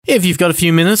If you've got a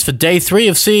few minutes for day 3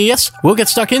 of CES, we'll get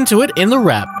stuck into it in the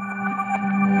wrap.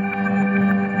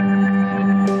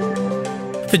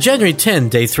 For January 10,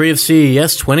 day 3 of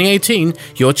CES 2018,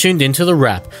 you're tuned into the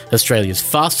wrap, Australia's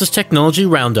fastest technology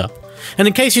roundup. And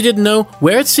in case you didn't know,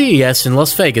 we're at CES in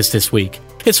Las Vegas this week.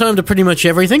 It's home to pretty much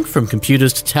everything, from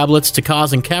computers to tablets to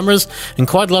cars and cameras, and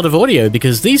quite a lot of audio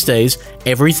because these days,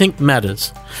 everything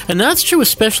matters. And that's true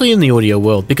especially in the audio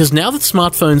world, because now that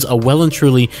smartphones are well and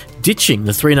truly ditching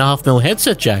the 3.5mm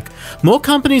headset jack, more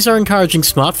companies are encouraging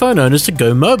smartphone owners to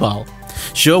go mobile.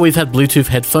 Sure, we've had Bluetooth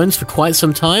headphones for quite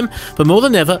some time, but more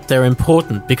than ever, they're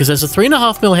important, because as the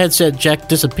 3.5mm headset jack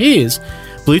disappears,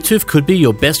 Bluetooth could be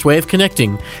your best way of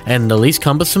connecting, and in the least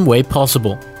cumbersome way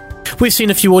possible. We've seen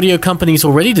a few audio companies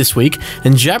already this week,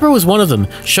 and Jabra was one of them,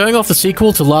 showing off the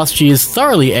sequel to last year's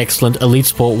thoroughly excellent Elite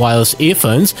Sport wireless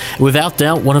earphones, without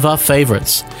doubt one of our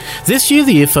favourites. This year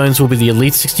the earphones will be the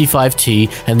Elite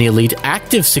 65T and the Elite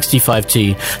Active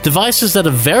 65T, devices that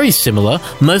are very similar,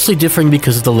 mostly differing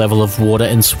because of the level of water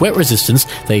and sweat resistance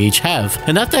they each have.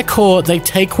 And at their core, they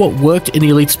take what worked in the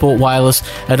Elite Sport wireless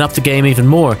and up the game even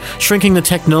more, shrinking the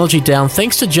technology down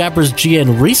thanks to Jabra's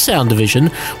GN Resound division,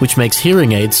 which makes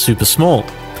hearing aids super small.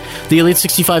 The Elite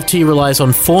 65T relies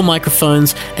on 4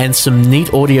 microphones and some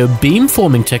neat audio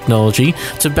beamforming technology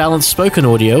to balance spoken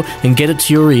audio and get it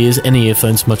to your ears and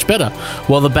earphones much better,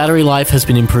 while the battery life has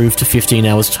been improved to 15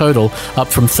 hours total, up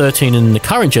from 13 in the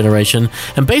current generation,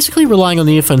 and basically relying on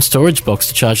the earphone storage box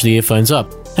to charge the earphones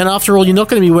up. And after all, you're not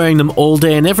going to be wearing them all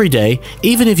day and every day,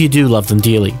 even if you do love them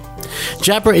dearly.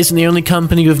 Jabra isn't the only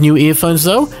company with new earphones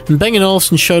though, and Bang &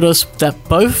 Olufsen showed us that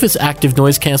both of its active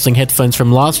noise-cancelling headphones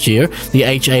from last year, the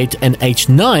H8 and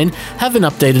H9, have been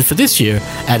updated for this year,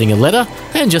 adding a letter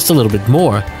and just a little bit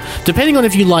more. Depending on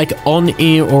if you like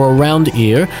on-ear or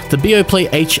around-ear, the Beoplay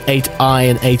H8i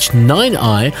and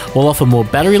H9i will offer more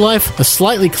battery life, a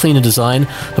slightly cleaner design,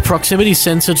 a proximity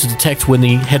sensor to detect when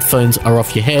the headphones are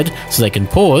off your head so they can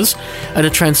pause, and a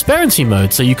transparency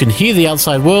mode so you can hear the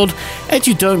outside world and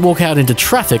you don't walk out into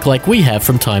traffic like we have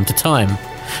from time to time.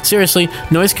 Seriously,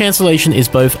 noise cancellation is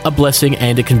both a blessing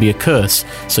and it can be a curse,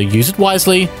 so use it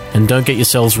wisely and don't get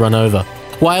yourselves run over.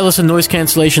 Wireless and noise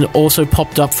cancellation also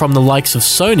popped up from the likes of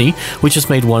Sony, which has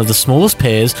made one of the smallest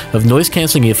pairs of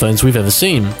noise-cancelling earphones we've ever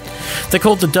seen. They're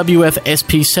called the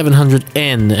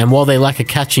WF-SP700N, and while they lack a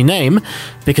catchy name,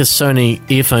 because Sony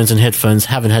earphones and headphones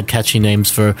haven't had catchy names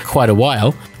for quite a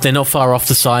while, they're not far off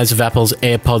the size of Apple's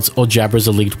AirPods or Jabra's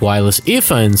Elite wireless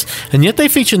earphones, and yet they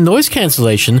feature noise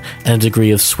cancellation and a degree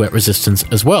of sweat resistance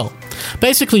as well.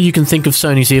 Basically, you can think of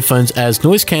Sony's earphones as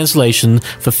noise cancellation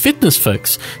for fitness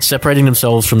folks, separating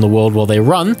themselves from the world while they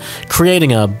run,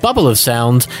 creating a bubble of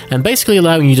sound, and basically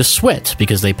allowing you to sweat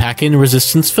because they pack in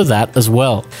resistance for that as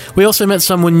well. We also met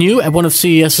someone new at one of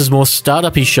CES's more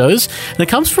startup-y shows, and it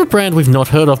comes from a brand we've not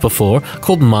heard of before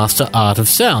called Master Art of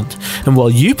Sound. And while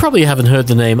you probably haven't heard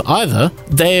the name either,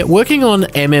 they're working on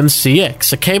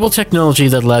MMCX, a cable technology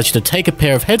that allows you to take a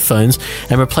pair of headphones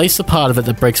and replace the part of it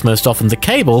that breaks most often, the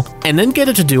cable, and then get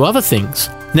it to do other things.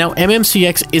 Now,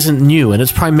 MMCX isn't new, and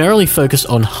it's primarily focused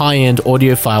on high-end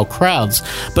audiophile crowds,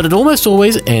 but it almost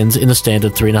always ends in a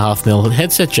standard 3.5mm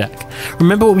headset jack.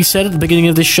 Remember what we said at the beginning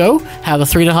of this show? How the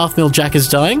 3.5mm jack is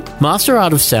dying? Master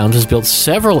Art of Sound has built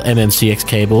several MMCX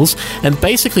cables, and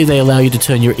basically they allow you to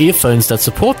turn your earphones that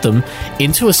support them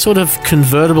into a sort of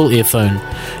convertible earphone.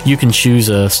 You can choose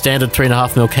a standard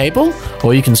 3.5mm cable,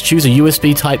 or you can choose a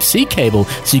USB Type-C cable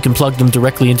so you can plug them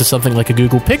directly into something like a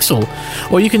Google Pixel,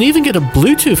 or you can even get a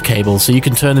Bluetooth cable so you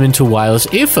can turn them into wireless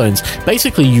earphones.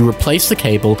 Basically, you replace the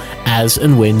cable as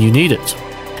and when you need it.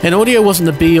 And audio wasn't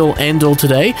the be-all, end-all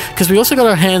today, because we also got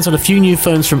our hands on a few new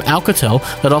phones from Alcatel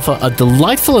that offer a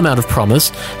delightful amount of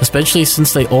promise, especially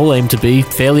since they all aim to be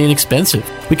fairly inexpensive.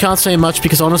 We can't say much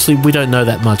because honestly we don't know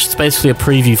that much. It's basically a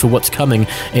preview for what's coming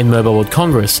in Mobile World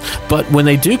Congress. But when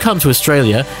they do come to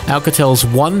Australia, Alcatel's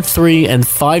 1, 3 and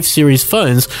 5 series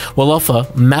phones will offer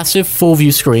massive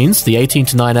full-view screens, the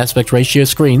 18:9 aspect ratio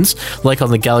screens, like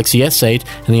on the Galaxy S8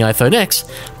 and the iPhone X,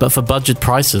 but for budget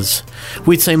prices.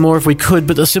 We'd say more if we could,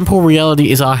 but the simple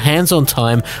reality is our hands-on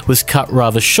time was cut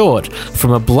rather short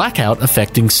from a blackout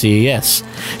affecting CES.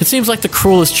 It seems like the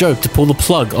cruelest joke to pull the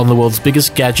plug on the world's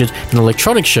biggest gadget and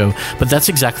electronics show, but that's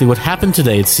exactly what happened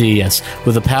today at CES,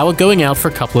 with the power going out for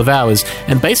a couple of hours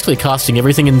and basically casting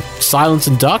everything in silence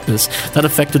and darkness. That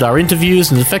affected our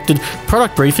interviews and affected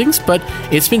product briefings, but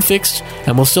it's been fixed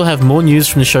and we'll still have more news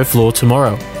from the show floor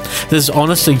tomorrow. There's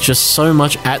honestly just so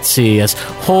much at CES.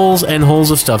 Halls and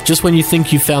halls of stuff. Just when you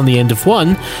think you've found the end of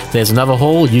one, there's another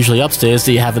hall, usually upstairs,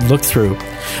 that you haven't looked through.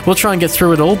 We'll try and get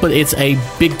through it all, but it's a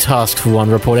big task for one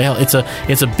reporter. Hell, it's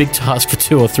a big task for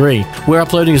 2 or 3. We're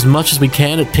uploading as much as we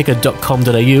can at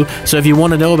picker.com.au, so if you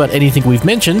want to know about anything we've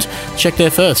mentioned, check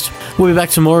there first. We'll be back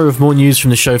tomorrow with more news from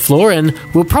the show floor, and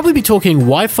we'll probably be talking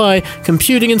Wi-Fi,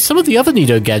 computing, and some of the other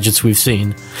neato gadgets we've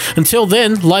seen. Until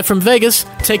then, live from Vegas,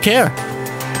 take care.